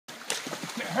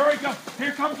hurry, go.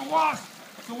 Here comes the wasp.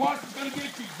 The wasp is going to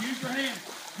get you. Use your hands.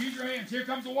 Use your hands. Here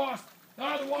comes the wasp.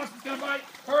 Oh, the wasp is going to bite.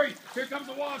 Hurry. Here comes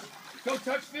the wasp. Go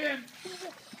touch Finn.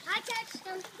 I touched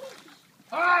him.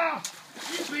 Ah!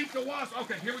 You beat the wasp.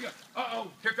 Okay, here we go.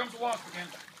 Uh-oh. Here comes the wasp again.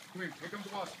 Come here. Here comes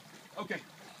the wasp. Okay.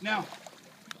 Now,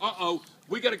 uh-oh.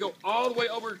 We got to go all the way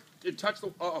over and touch the...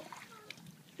 Uh-oh.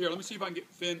 Here, let me see if I can get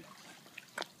Finn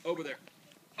over there.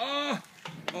 Uh-oh.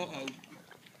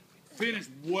 Finn is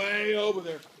way over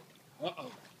there.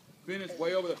 Uh-oh. Finn is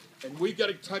way over there. And we got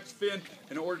to touch Finn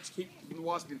in order to keep the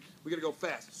wasp in. We got to go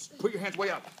fast. Put your hands way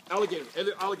up. Alligator.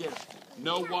 Alligator.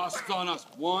 No wasps on us.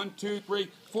 1, 2, 3.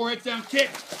 4 heads down. Kick.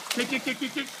 Kick, kick, kick,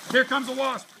 kick, kick. Here comes the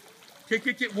wasp. Kick,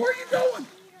 kick, kick. Where are you going?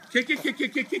 Kick, kick, kick,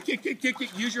 kick, kick, kick, kick, kick, kick,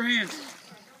 kick. Use your hands.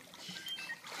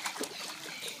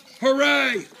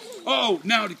 Hooray! Oh,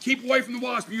 now to keep away from the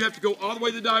wasp, you have to go all the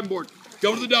way to the diving board.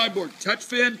 Go to the diving board. Touch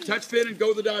Finn, and go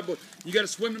to the diving board. You got to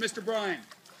swim to Mr. Brian.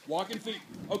 Walking feet.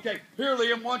 Okay, here,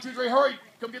 Liam. 1, 2, 3. Hurry.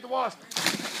 Come get the wasp.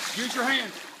 Use your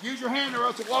hands. Use your hand or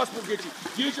else the wasp will get you.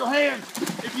 Use your hands.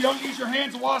 If you don't use your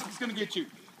hands, the wasp is going to get you.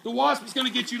 The wasp is going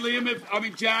to get you,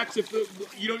 Liam. Jax, if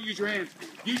you don't use your hands.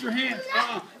 Use your hands.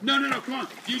 No. Come on.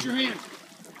 Use your hands.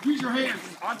 Use your hands.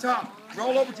 On top.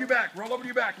 Roll over to your back. Roll over to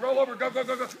your back. Roll over. Go, go,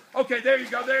 go, go. Okay, there you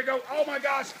go. There you go. Oh, my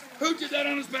gosh. Who did that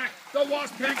on his back? The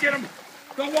wasp can't get him.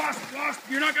 The wasp.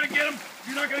 You're not going to get him.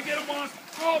 You're not going to get him, wasp.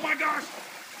 Oh, my gosh.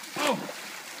 Oh.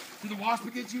 Did the wasp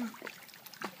get you?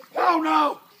 Oh,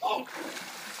 no. Oh.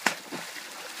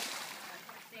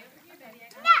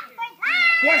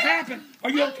 What happened? Are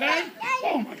you okay?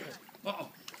 Oh, my gosh. Uh-oh.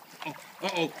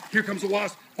 Uh-oh. Here comes the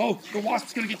wasp. Oh, the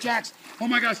wasp's going to get Jax. Oh,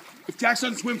 my gosh. If Jax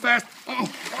doesn't swim fast.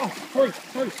 Hurry.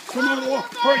 Swim over the wall.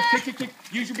 Hurry. Kick.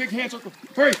 Use your big hand circle.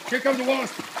 Hurry. Here comes the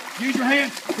wasp. Use your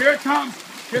hands. Here it comes.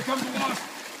 Here comes the wasp.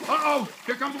 Uh-oh.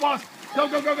 Here comes the wasp. Go.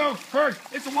 Hurry.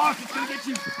 It's the wasp. It's going to get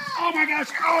you. Oh, my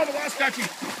gosh. Oh, the wasp got you.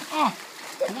 Oh,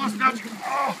 the wasp got you.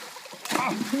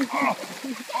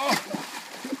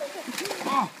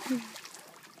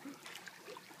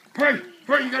 Hurry.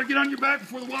 You got to get on your back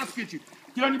before the wasp gets you.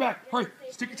 Get on your back. Hurry.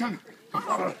 Stick your tongue.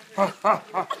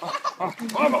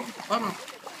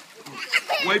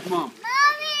 Wave, Mom.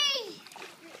 Mommy!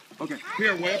 Okay,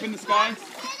 here, way up in the sky.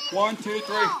 1, 2,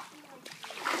 3.